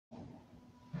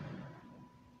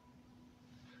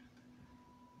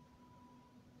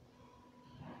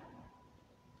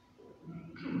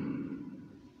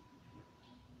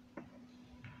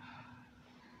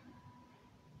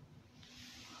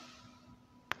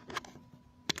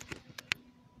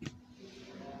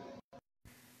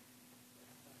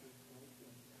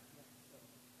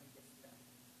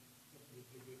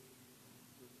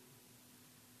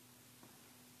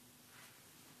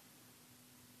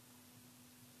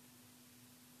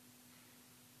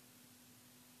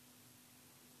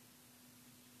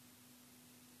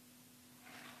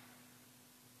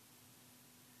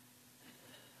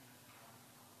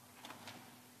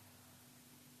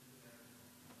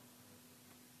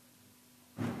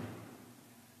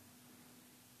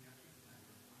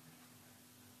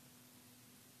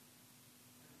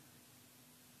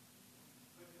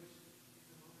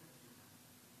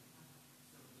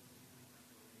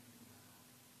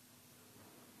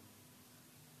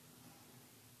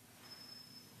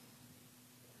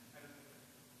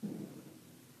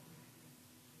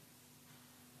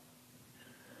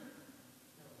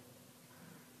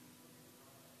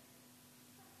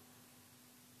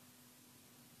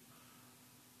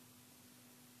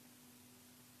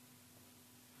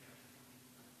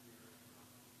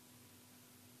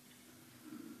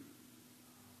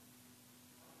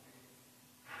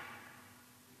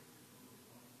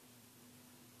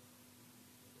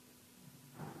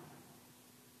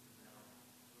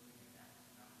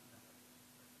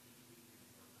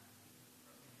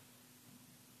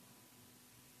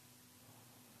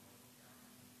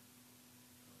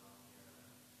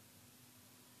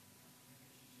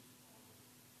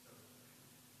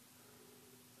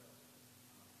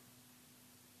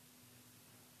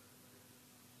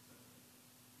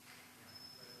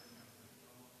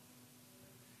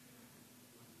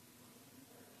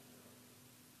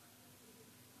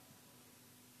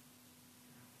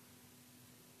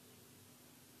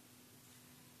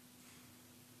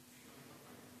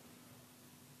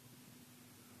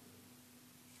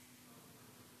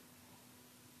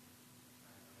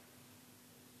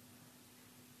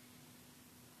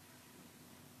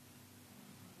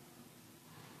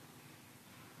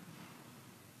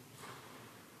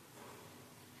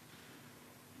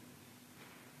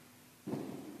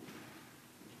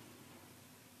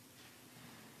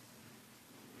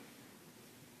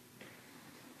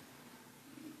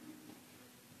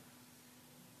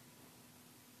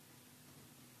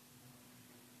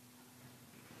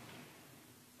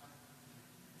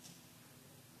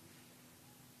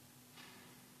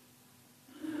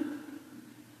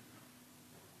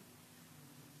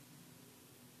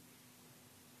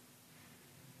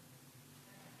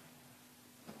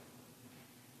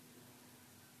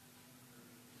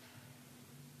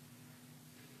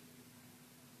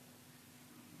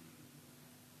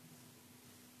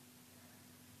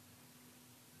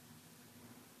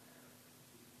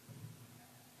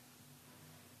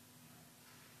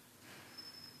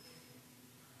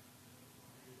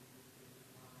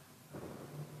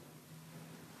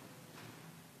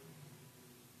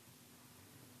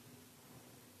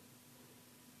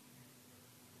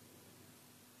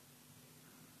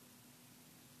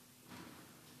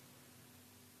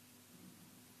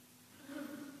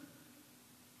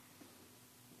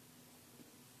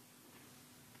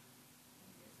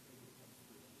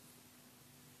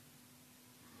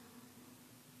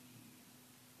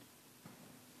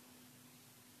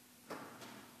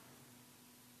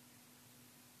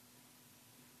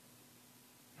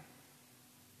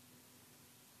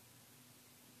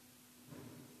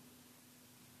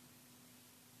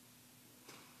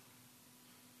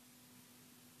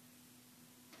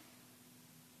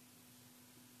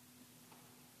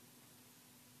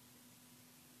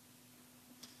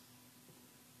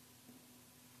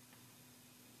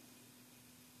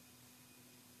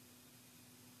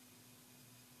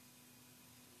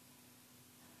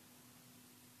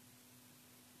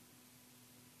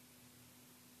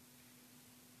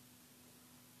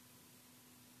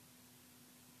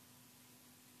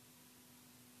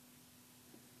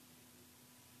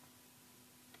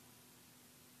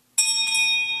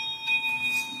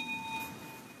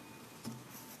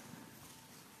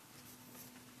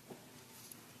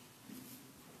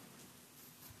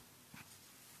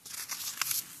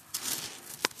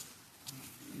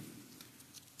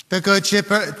The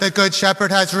good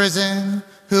shepherd has risen,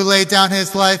 who laid down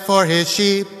his life for his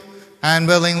sheep, and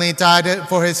willingly died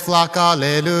for his flock.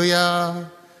 Alleluia.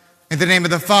 In the name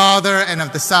of the Father, and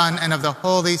of the Son, and of the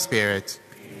Holy Spirit.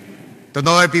 Amen. The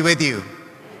Lord be with you.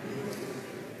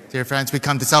 Dear friends, we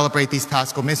come to celebrate these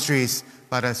Paschal mysteries.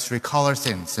 Let us recall our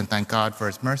sins and thank God for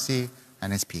his mercy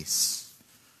and his peace.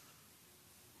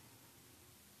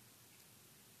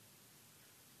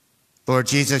 Lord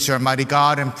Jesus, your mighty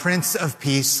God and Prince of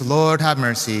Peace, Lord, have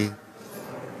mercy.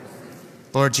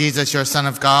 Lord Jesus, your Son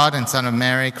of God and Son of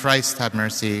Mary, Christ, have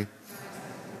mercy.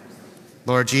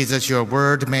 Lord Jesus, your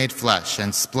Word made flesh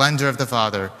and splendor of the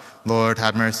Father, Lord,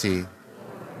 have mercy.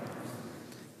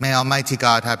 May Almighty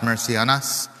God have mercy on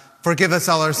us, forgive us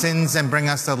all our sins, and bring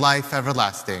us to life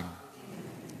everlasting.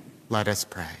 Let us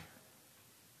pray.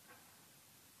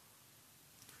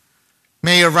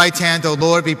 May your right hand, O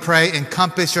Lord, we pray,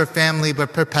 encompass your family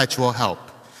with perpetual help,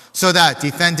 so that,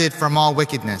 defended from all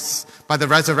wickedness by the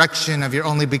resurrection of your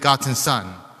only begotten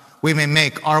Son, we may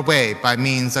make our way by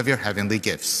means of your heavenly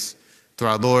gifts. Through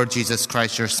our Lord Jesus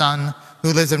Christ, your Son,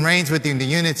 who lives and reigns with you in the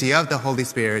unity of the Holy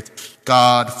Spirit,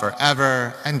 God,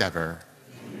 forever and ever.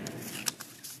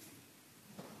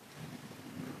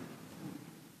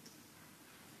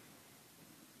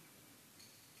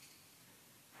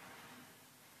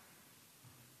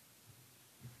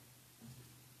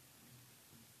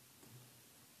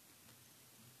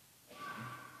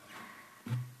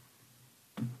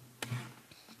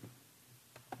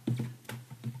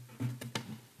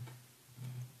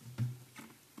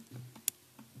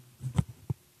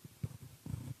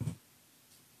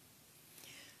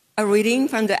 A reading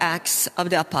from the Acts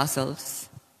of the Apostles.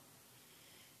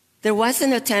 There was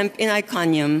an attempt in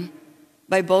Iconium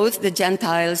by both the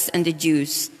Gentiles and the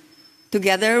Jews,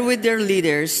 together with their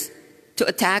leaders, to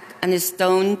attack and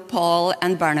stone Paul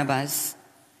and Barnabas.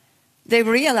 They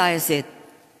realized it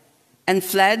and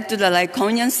fled to the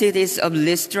Lycaonian cities of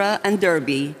Lystra and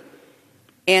Derbe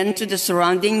and to the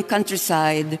surrounding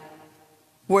countryside,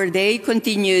 where they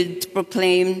continued to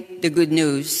proclaim the good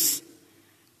news.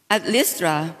 At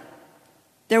Lystra,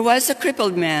 there was a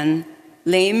crippled man,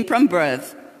 lame from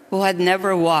birth, who had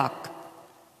never walked.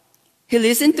 He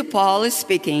listened to Paul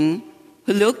speaking,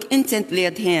 who looked intently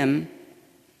at him,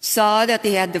 saw that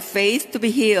he had the faith to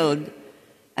be healed,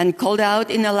 and called out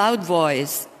in a loud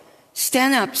voice,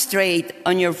 "Stand up straight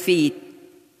on your feet."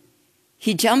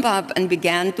 He jumped up and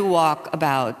began to walk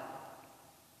about.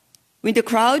 When the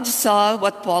crowd saw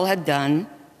what Paul had done,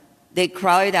 they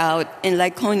cried out in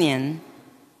Lycaonian,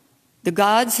 "The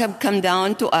gods have come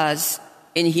down to us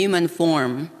in human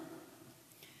form."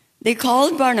 They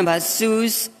called Barnabas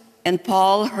Zeus and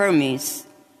Paul Hermes,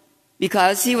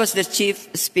 because he was the chief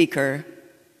speaker.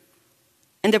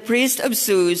 And the priest of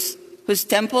Zeus, whose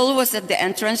temple was at the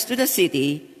entrance to the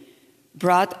city,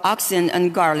 brought oxen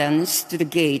and garlands to the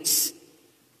gates,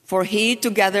 for he,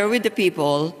 together with the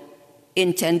people,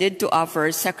 intended to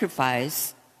offer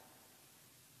sacrifice.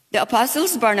 The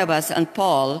apostles Barnabas and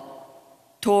Paul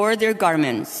tore their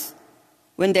garments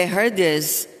when they heard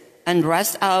this and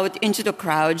rushed out into the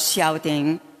crowd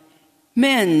shouting,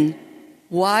 "Men,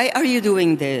 why are you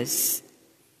doing this?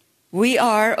 We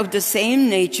are of the same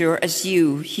nature as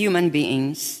you, human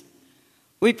beings.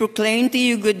 We proclaim to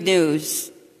you good news,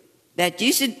 that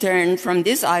you should turn from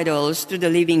these idols to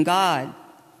the living God,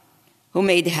 who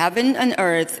made heaven and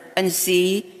earth and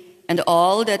sea and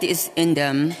all that is in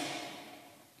them.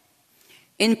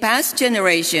 In past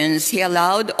generations, he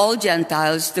allowed all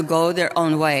Gentiles to go their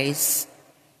own ways.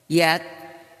 Yet,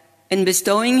 in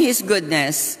bestowing his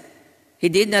goodness, he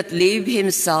did not leave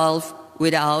himself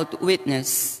without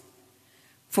witness.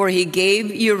 For he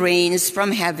gave you rains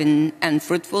from heaven and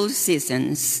fruitful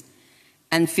seasons,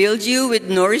 and filled you with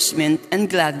nourishment and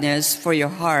gladness for your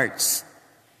hearts.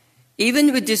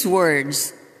 Even with these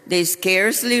words, they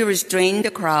scarcely restrained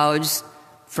the crowds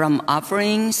from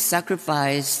offering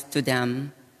sacrifice to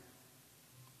them."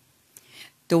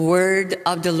 The word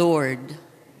of the Lord.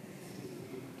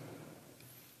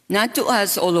 Not to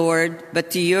us, O Lord,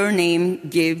 but to your name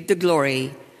give the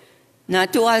glory.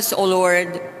 Not to us, O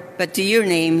Lord, but to your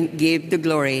name give the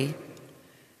glory.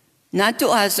 Not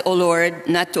to us, O Lord,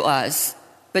 not to us,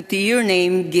 but to your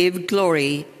name give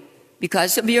glory,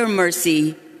 because of your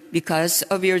mercy, because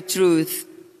of your truth.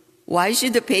 Why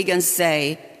should the pagans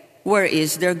say, "Where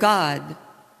is their God?"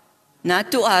 Not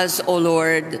to us, O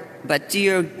Lord, but to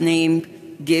your name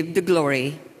give the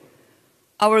glory.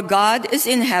 Our God is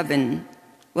in heaven.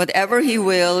 Whatever he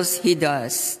wills, he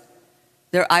does.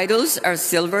 Their idols are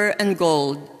silver and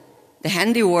gold, the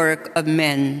handiwork of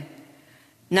men.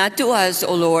 Not to us,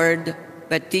 O Lord,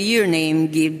 but to your name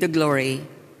give the glory.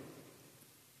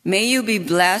 May you be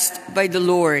blessed by the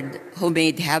Lord who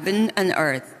made heaven and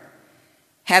earth.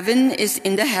 Heaven is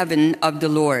in the heaven of the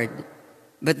Lord,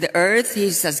 but the earth he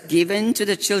has given to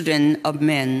the children of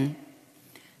men.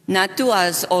 Not to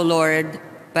us, O Lord,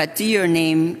 but to your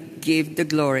name give the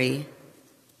glory.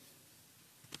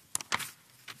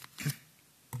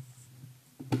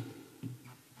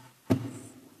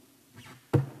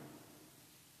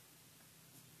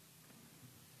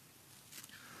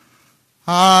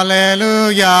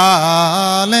 Hallelujah,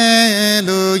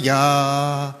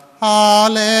 hallelujah,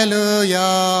 hallelujah.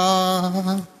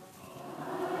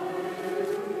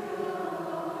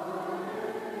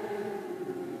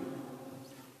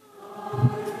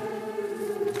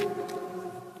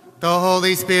 The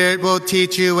Holy Spirit will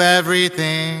teach you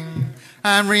everything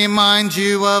and remind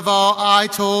you of all I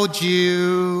told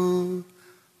you.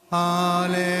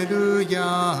 Hallelujah,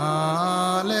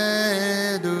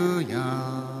 hallelujah.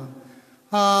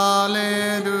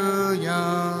 Hallelujah.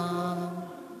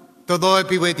 The Lord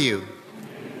be with you.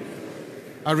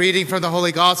 A reading from the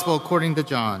Holy Gospel according to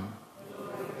John.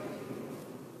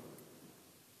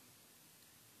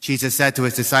 Jesus said to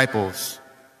his disciples,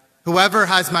 "Whoever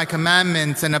has my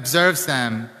commandments and observes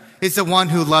them is the one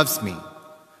who loves me.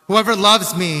 Whoever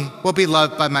loves me will be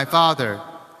loved by my Father,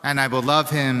 and I will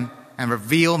love him and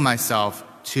reveal myself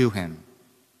to him."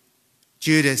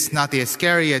 Judas, not the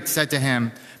Iscariot, said to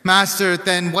him, "Master,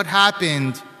 then what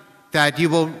happened that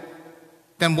you will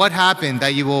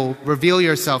reveal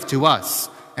yourself to us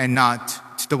and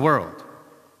not to the world?"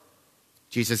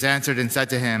 Jesus answered and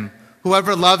said to him,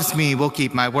 "Whoever loves me will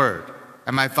keep my word,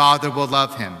 and my Father will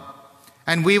love him,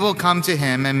 and we will come to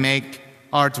him and make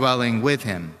our dwelling with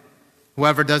him.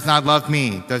 Whoever does not love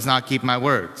me does not keep my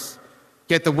words.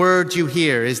 Yet the word you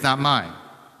hear is not mine,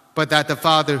 but that the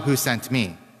Father who sent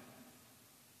me.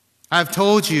 I have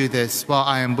told you this while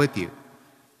I am with you.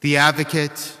 The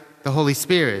Advocate, the Holy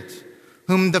Spirit,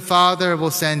 whom the Father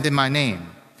will send in my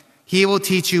name. He will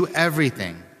teach you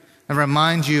everything and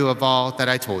remind you of all that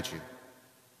I told you."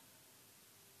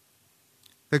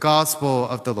 The Gospel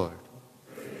of the Lord.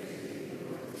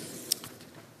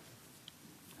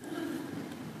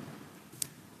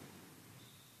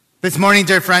 This morning,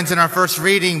 dear friends, in our first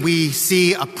reading, we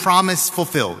see a promise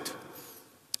fulfilled.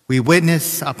 We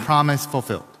witness a promise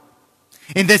fulfilled.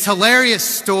 In this hilarious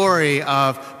story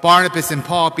of Barnabas and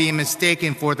Paul being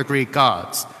mistaken for the Greek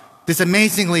gods, this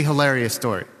amazingly hilarious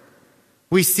story,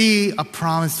 we see a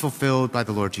promise fulfilled by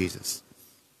the Lord Jesus.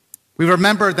 We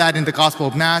remember that in the Gospel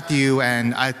of Matthew,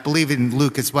 and I believe in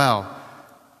Luke as well,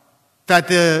 that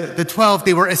the 12,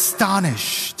 they were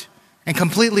astonished and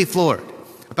completely floored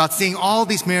about seeing all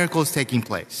these miracles taking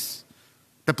place.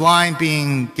 The blind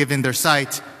being given their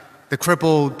sight, the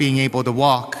crippled being able to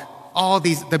walk,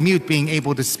 the mute being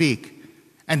able to speak,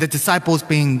 and the disciples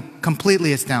being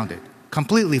completely astounded,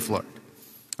 completely floored,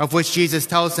 of which Jesus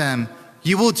tells them,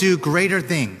 "You will do greater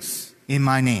things in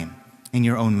my name in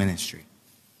your own ministry."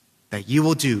 That you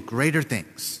will do greater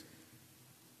things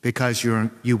because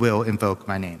you will invoke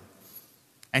my name.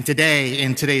 And today,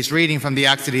 in today's reading from the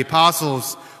Acts of the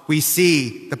Apostles, we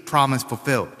see the promise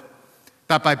fulfilled.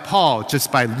 That by Paul,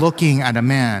 just by looking at a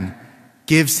man,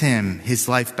 gives him his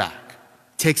life back,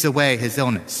 takes away his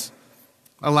illness,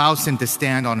 allows him to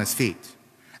stand on his feet.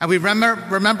 And we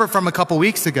remember from a couple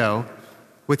weeks ago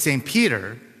with St.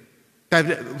 Peter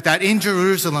that in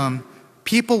Jerusalem,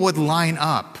 people would line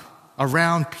up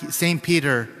around St.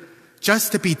 Peter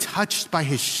just to be touched by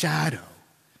his shadow,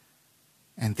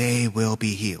 and they will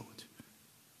be healed.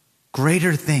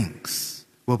 Greater things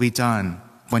will be done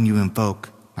when you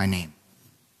invoke my name.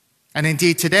 And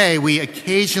indeed, today we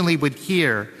occasionally would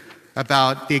hear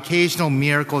about the occasional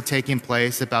miracle taking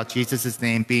place, about Jesus'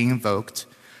 name being invoked.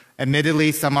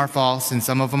 Admittedly, some are false and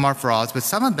some of them are frauds, but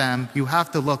some of them you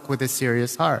have to look with a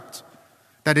serious heart.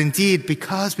 That indeed,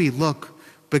 because we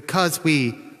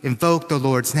invoke the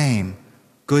Lord's name,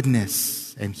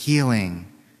 goodness and healing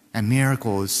and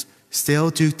miracles still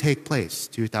do take place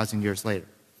 2,000 years later.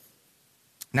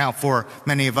 Now, for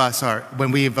many of us,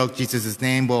 when we invoke Jesus'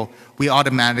 name, we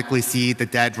automatically see the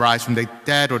dead rise from the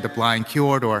dead or the blind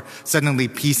cured or suddenly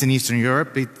peace in Eastern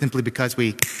Europe simply because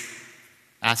we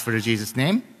ask for the Jesus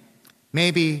name?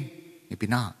 Maybe, maybe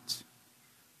not.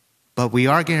 But we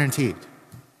are guaranteed,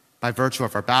 by virtue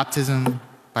of our baptism,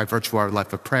 by virtue of our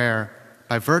life of prayer,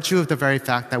 by virtue of the very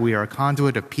fact that we are a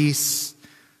conduit of peace,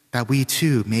 that we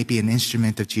too may be an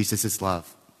instrument of Jesus'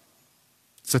 love.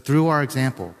 So through our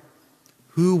example,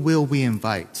 who will we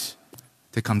invite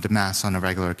to come to Mass on a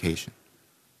regular occasion?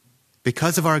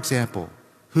 Because of our example,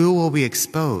 who will we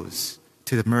expose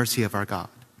to the mercy of our God?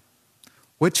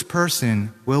 Which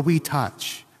person will we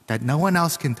touch that no one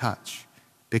else can touch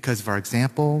because of our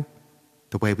example,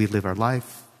 the way we live our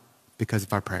life, because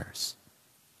of our prayers.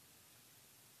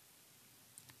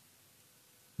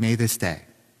 May this day,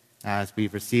 as we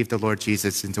receive the Lord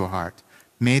Jesus into our heart,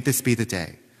 may this be the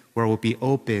day where we'll be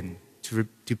open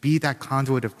to be that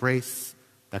conduit of grace,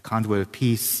 that conduit of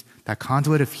peace, that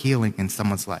conduit of healing in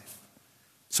someone's life,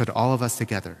 so that all of us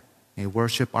together may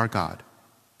worship our God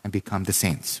and become the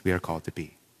saints we are called to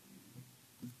be.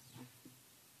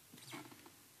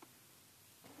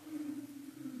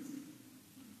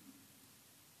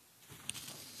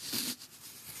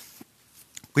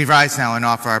 We rise now and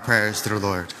offer our prayers to the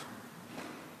Lord.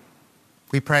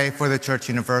 We pray for the Church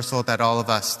Universal, that all of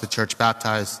us, the Church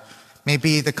baptized, may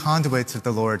be the conduits of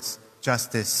the Lord's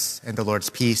justice and the Lord's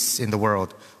peace in the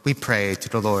world. We pray to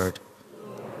the Lord.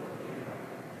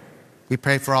 We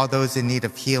pray for all those in need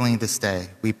of healing this day.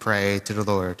 We pray to the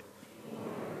Lord.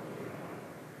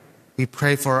 We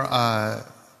pray for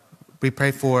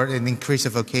an increase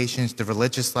of vocations to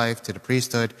religious life, to the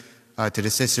priesthood, to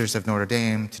the Sisters of Notre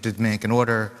Dame, to the Dominican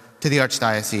Order, to the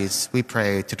Archdiocese. We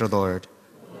pray to the Lord.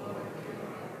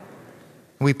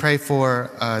 We pray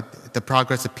for the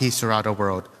progress of peace throughout our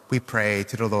world. We pray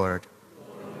to the Lord.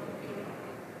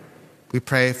 We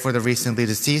pray for the recently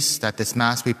deceased at this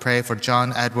Mass. We pray for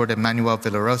John, Edward, and Manuel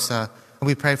Villarosa, and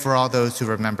we pray for all those who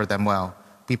remember them well.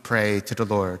 We pray to the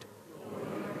Lord.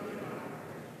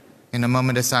 In a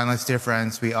moment of silence, dear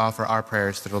friends, we offer our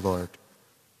prayers to the Lord.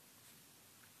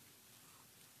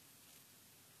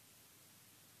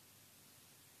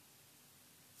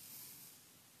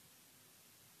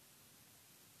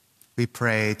 We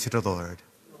pray to the Lord.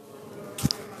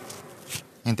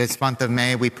 In this month of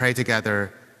May, we pray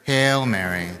together, Hail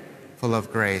Mary, full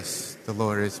of grace, the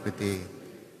Lord is with thee.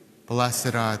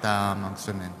 Blessed art thou amongst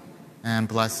women, and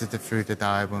blessed is the fruit of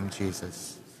thy womb,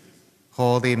 Jesus.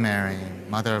 Holy Mary,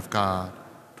 Mother of God,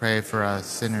 pray for us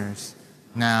sinners,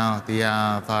 now at the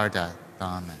hour of our death.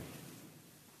 Amen.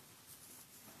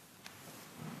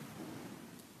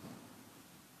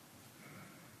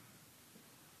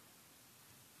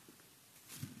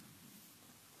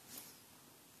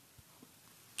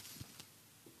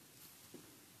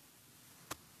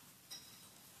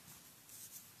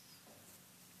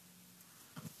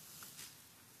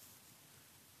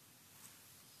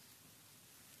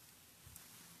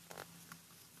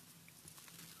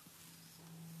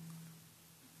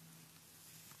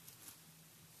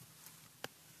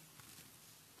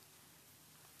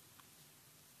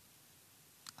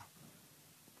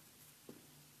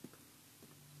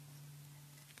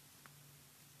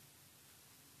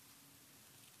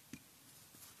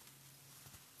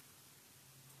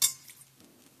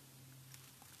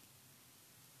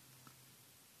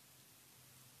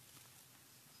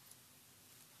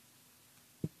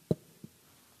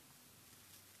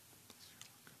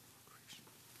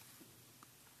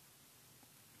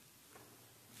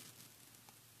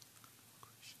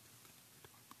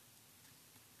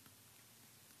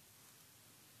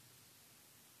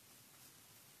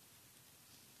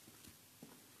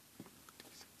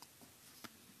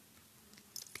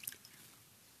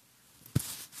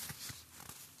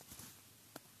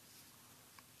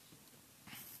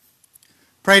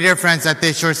 Pray, dear friends, that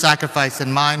this your sacrifice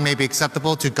and mine may be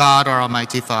acceptable to God, our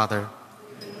Almighty Father.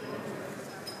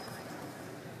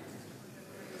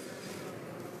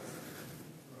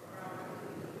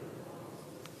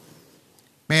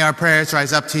 May our prayers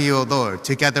rise up to you, O Lord,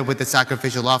 together with the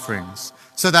sacrificial offerings,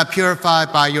 so that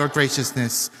purified by your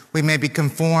graciousness, we may be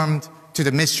conformed to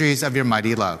the mysteries of your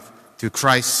mighty love. Through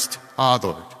Christ our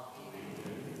Lord.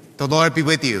 The Lord be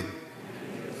with you.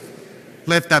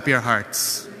 Lift up your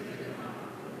hearts.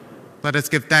 Let us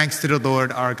give thanks to the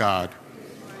Lord our God.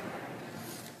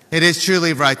 It is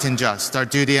truly right and just, our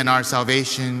duty and our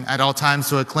salvation, at all times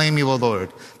to acclaim you, O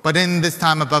Lord, but in this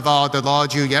time above all to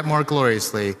laud you yet more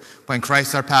gloriously, when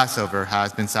Christ our Passover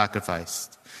has been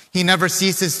sacrificed. He never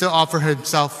ceases to offer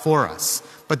himself for us,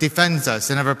 but defends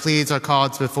us and ever pleads our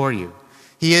cause before you.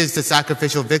 He is the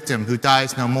sacrificial victim who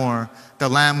dies no more, the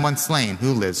Lamb once slain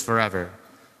who lives forever.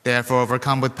 Therefore,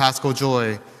 overcome with paschal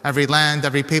joy, every land,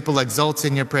 every people exults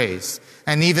in your praise,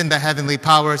 and even the heavenly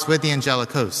powers with the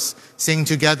angelic hosts sing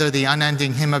together the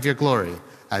unending hymn of your glory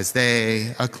as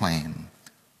they acclaim,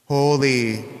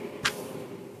 Holy.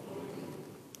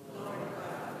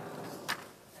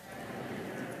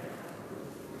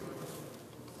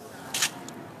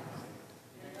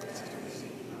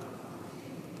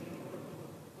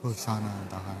 Hosanna in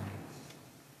the highest.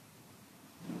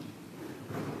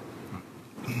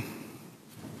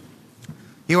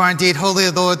 You are indeed holy,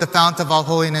 Lord, the fount of all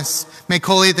holiness. Make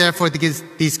holy, therefore,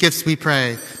 these gifts, we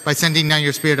pray, by sending down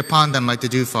your Spirit upon them like the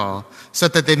dewfall, so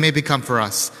that they may become for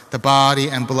us the body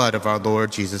and blood of our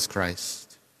Lord Jesus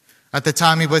Christ. At the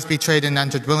time he was betrayed and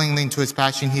entered willingly into his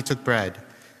passion, he took bread,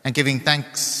 and giving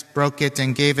thanks, broke it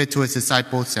and gave it to his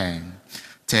disciples, saying,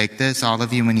 "Take this, all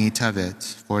of you, and eat of it,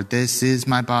 for this is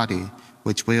my body,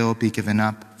 which will be given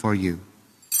up for you."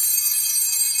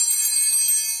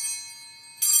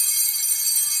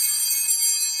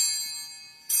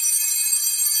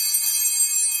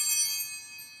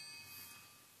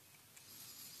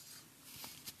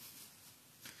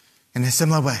 In a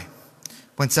similar way,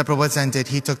 when supper was ended,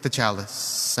 he took the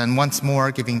chalice, and once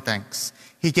more giving thanks,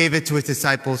 he gave it to his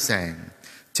disciples, saying,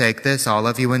 "Take this, all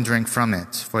of you, and drink from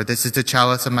it, for this is the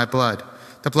chalice of my blood,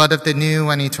 the blood of the new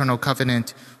and eternal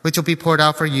covenant, which will be poured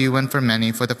out for you and for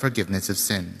many for the forgiveness of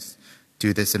sins.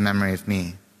 Do this in memory of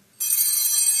me."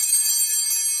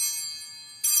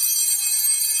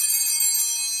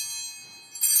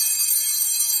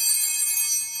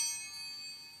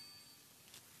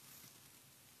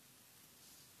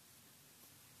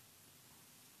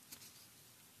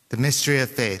 The mystery of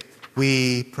faith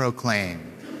we proclaim.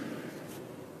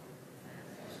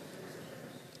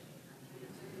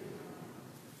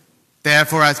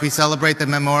 Therefore, as we celebrate the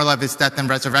memorial of his death and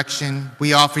resurrection,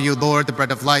 we offer you, Lord, the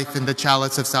bread of life and the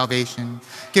chalice of salvation,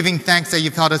 giving thanks that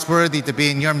you've thought us worthy to be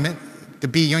in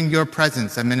your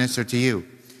presence and minister to you.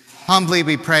 Humbly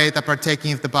we pray that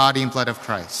partaking of the body and blood of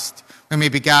Christ, we may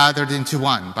be gathered into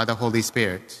one by the Holy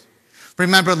Spirit.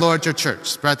 Remember, Lord, your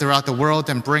church spread throughout the world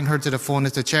and bring her to the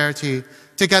fullness of charity,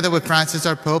 together with Francis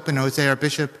our Pope and Jose our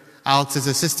Bishop, Alex his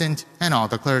assistant, and all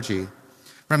the clergy.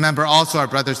 Remember also our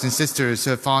brothers and sisters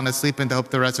who have fallen asleep in the hope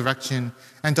of the resurrection,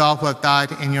 and all who have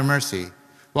died in your mercy.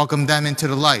 Welcome them into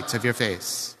the light of your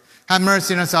face. Have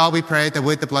mercy on us all, we pray, that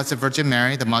with the Blessed Virgin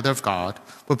Mary, the Mother of God,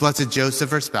 with Blessed Joseph,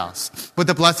 her spouse, with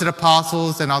the blessed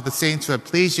apostles and all the saints who have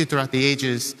pleased you throughout the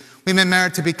ages, we may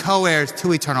merit to be co-heirs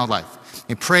to eternal life.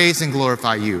 We praise and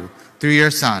glorify you through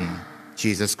your Son,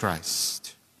 Jesus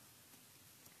Christ.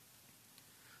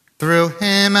 Through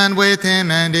him and with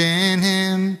him and in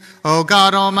him, O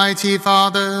God, Almighty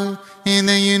Father, in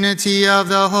the unity of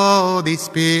the Holy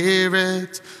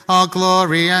Spirit, all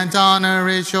glory and honor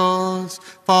is yours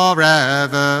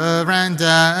forever and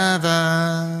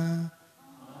ever.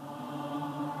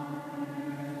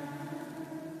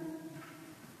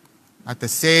 At the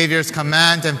Savior's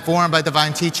command, informed by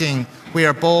divine teaching, we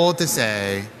are bold to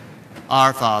say,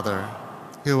 Our Father,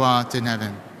 who art in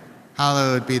heaven,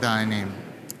 hallowed be thy name.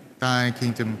 Thy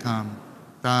kingdom come,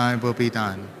 thy will be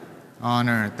done, on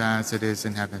earth as it is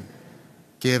in heaven.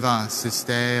 Give us this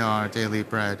day our daily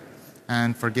bread,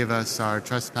 and forgive us our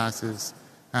trespasses,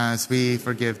 as we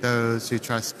forgive those who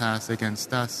trespass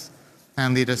against us.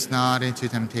 And lead us not into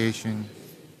temptation,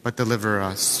 but deliver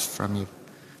us from evil.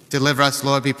 Deliver us,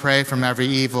 Lord, we pray, from every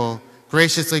evil.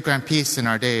 Graciously grant peace in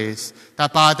our days,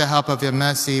 that by the help of your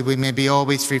mercy we may be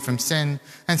always free from sin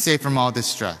and safe from all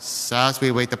distress, as we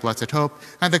await the blessed hope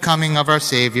and the coming of our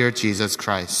Savior, Jesus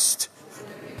Christ.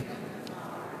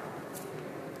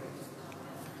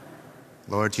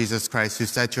 Lord Jesus Christ, who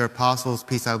said to your apostles,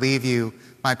 "Peace I leave you,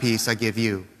 my peace I give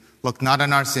you," look not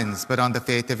on our sins, but on the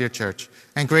faith of your church,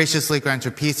 and graciously grant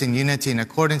her peace and unity in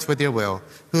accordance with your will,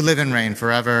 who live and reign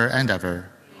forever and ever.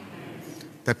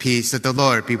 The peace of the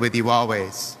Lord be with you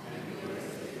always.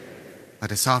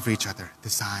 Let us offer each other the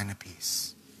sign of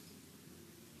peace.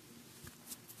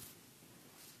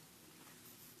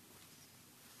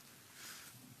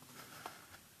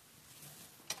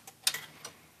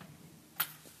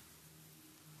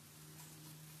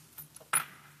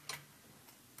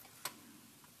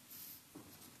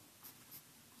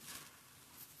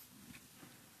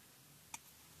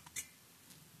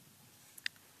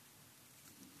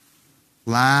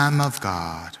 Lamb of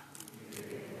God.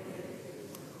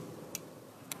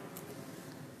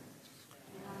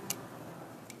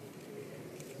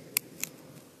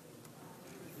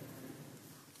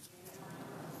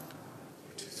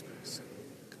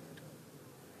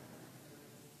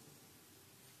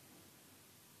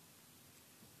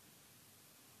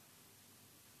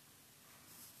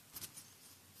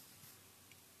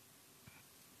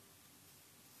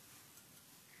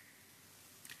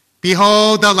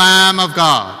 Behold the Lamb of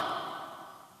God.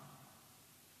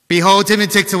 Behold him who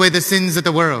takes away the sins of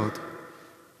the world.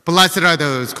 Blessed are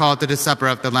those called to the supper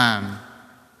of the Lamb.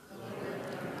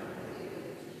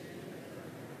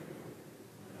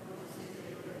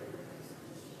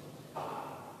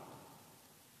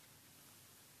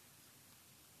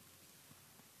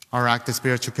 Our act of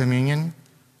spiritual communion.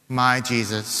 My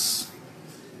Jesus,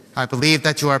 I believe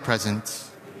that you are present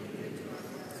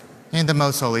in the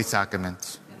most holy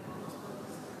sacrament.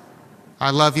 I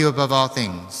love you above all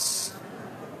things,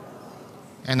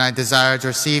 and I desire to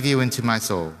receive you into my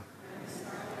soul.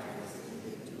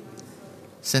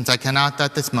 Since I cannot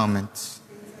at this moment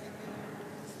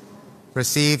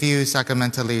receive you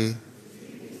sacramentally,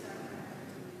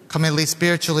 come at least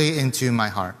spiritually into my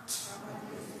heart.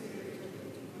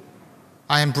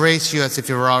 I embrace you as if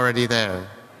you were already there,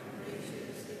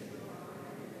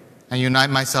 and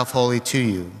unite myself wholly to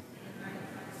you.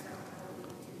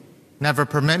 Never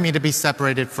permit me to be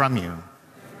separated from you.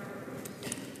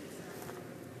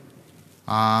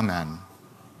 Amen.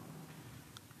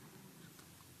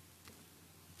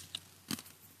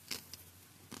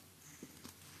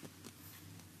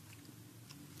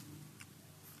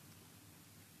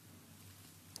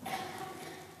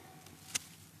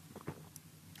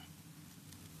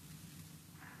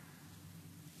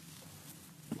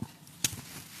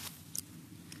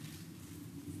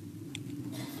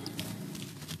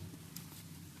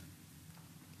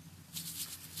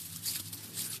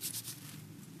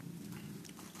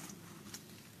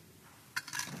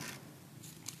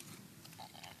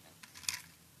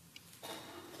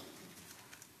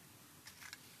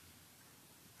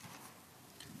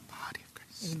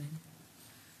 Amen.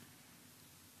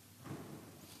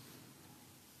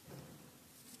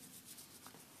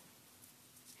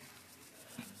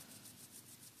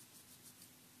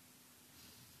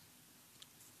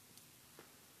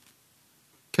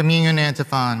 Communion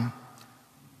antiphon.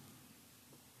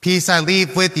 Peace I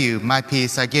leave with you, my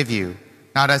peace I give you.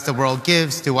 Not as the world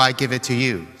gives, do I give it to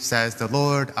you, says the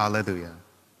Lord. Alleluia.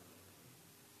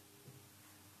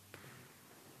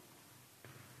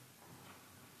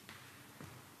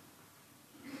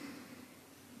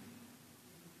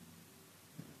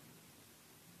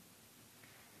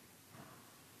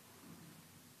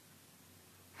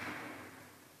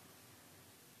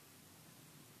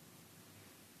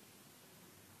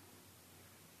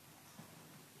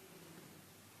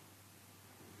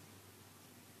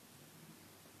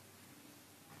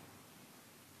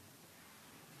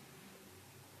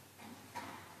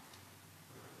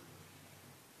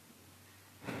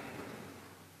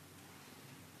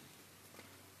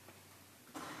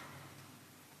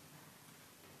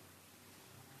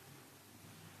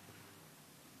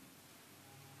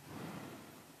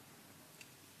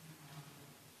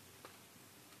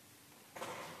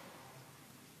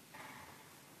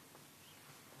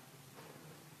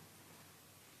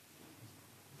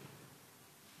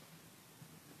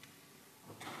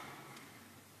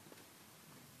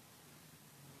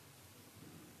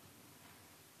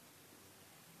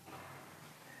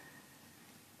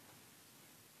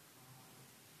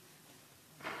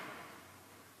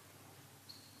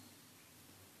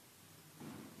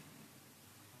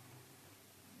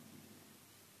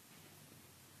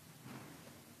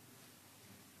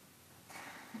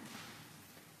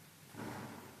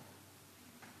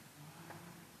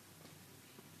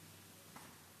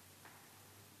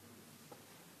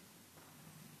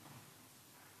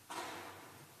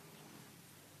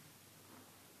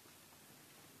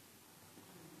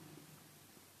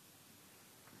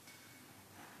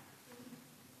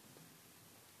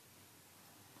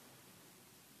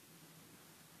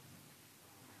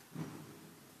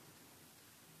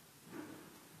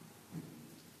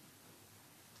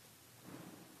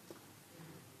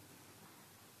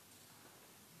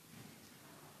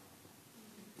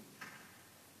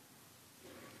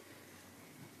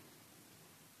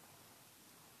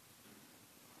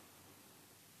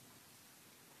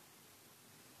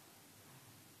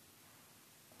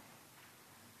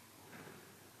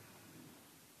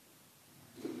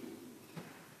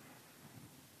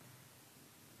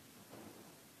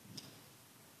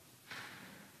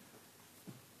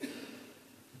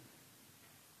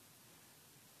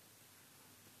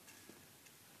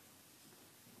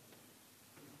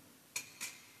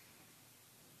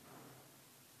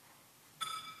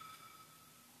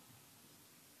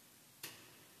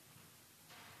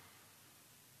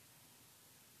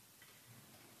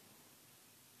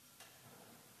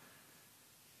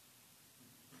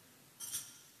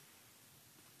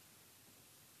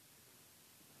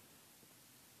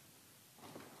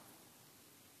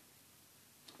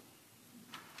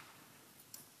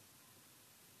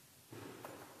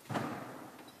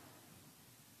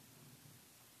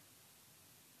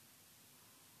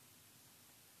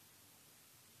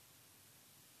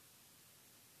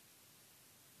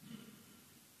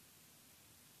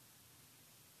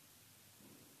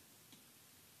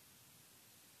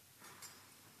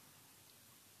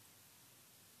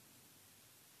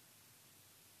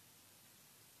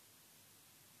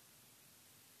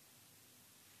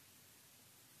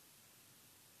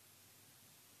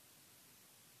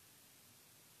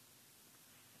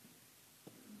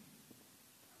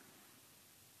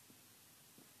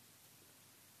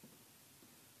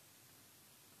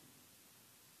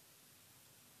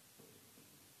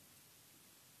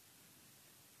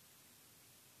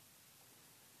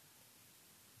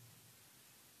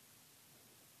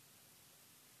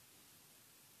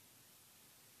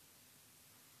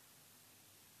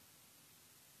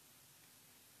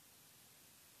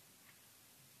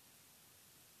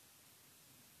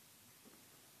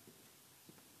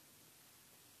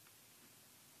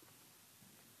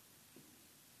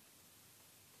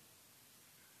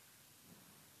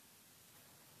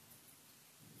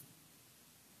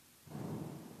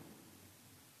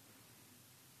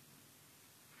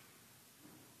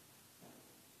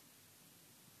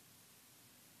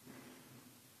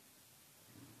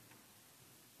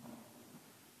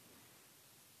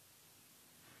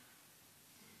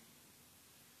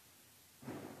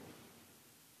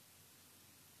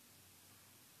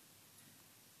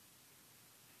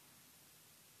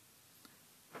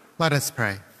 Let us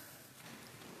pray.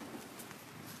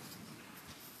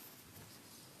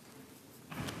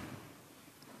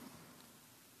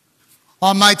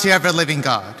 Almighty ever-living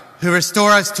God, who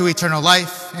restore us to eternal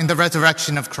life in the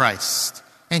resurrection of Christ,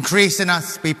 increase in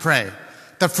us, we pray,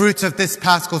 the fruits of this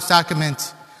Paschal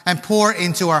sacrament, and pour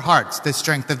into our hearts the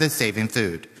strength of this saving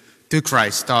food. Through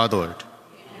Christ our Lord.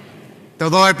 Amen.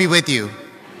 The Lord be with you.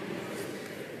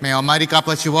 May Almighty God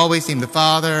bless you always, in the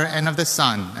Father, and of the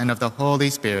Son, and of the Holy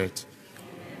Spirit.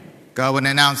 Amen. Go and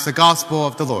announce the gospel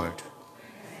of the Lord.